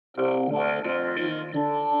The weather in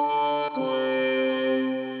Brooklyn.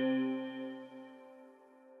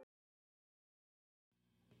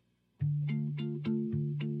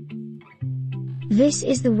 This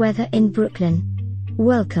is the weather in Brooklyn.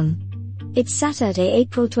 Welcome. It's Saturday,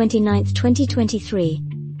 April 29th, 2023.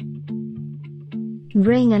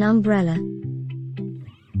 Bring an umbrella.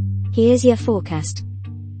 Here's your forecast.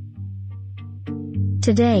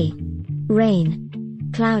 Today.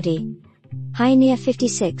 Rain. Cloudy. High near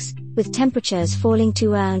 56, with temperatures falling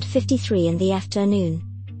to around 53 in the afternoon.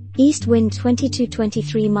 East wind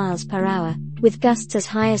 22-23 miles per hour, with gusts as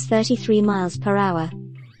high as 33 miles per hour.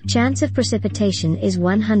 Chance of precipitation is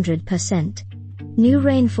 100%. New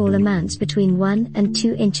rainfall amounts between 1 and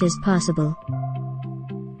 2 inches possible.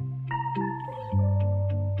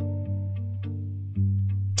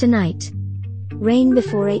 Tonight. Rain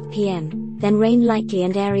before 8 p.m., then rain likely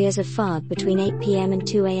and areas of fog between 8 p.m. and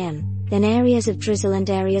 2 a.m., then areas of drizzle and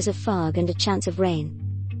areas of fog and a chance of rain.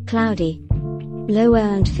 Cloudy. Low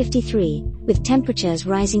around 53, with temperatures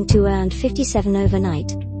rising to around 57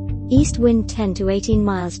 overnight. East wind 10 to 18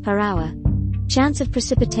 miles per hour. Chance of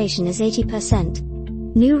precipitation is 80%.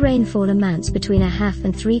 New rainfall amounts between 1/2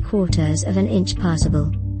 and 3/4 of an inch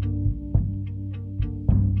possible.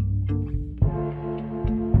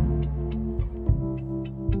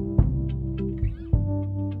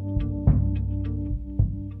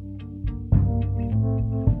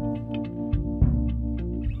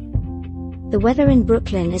 The Weather in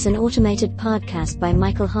Brooklyn is an automated podcast by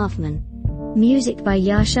Michael Hoffman. Music by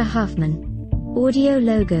Yasha Hoffman. Audio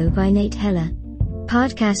logo by Nate Heller.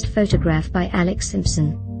 Podcast photograph by Alex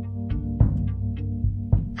Simpson.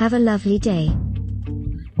 Have a lovely day.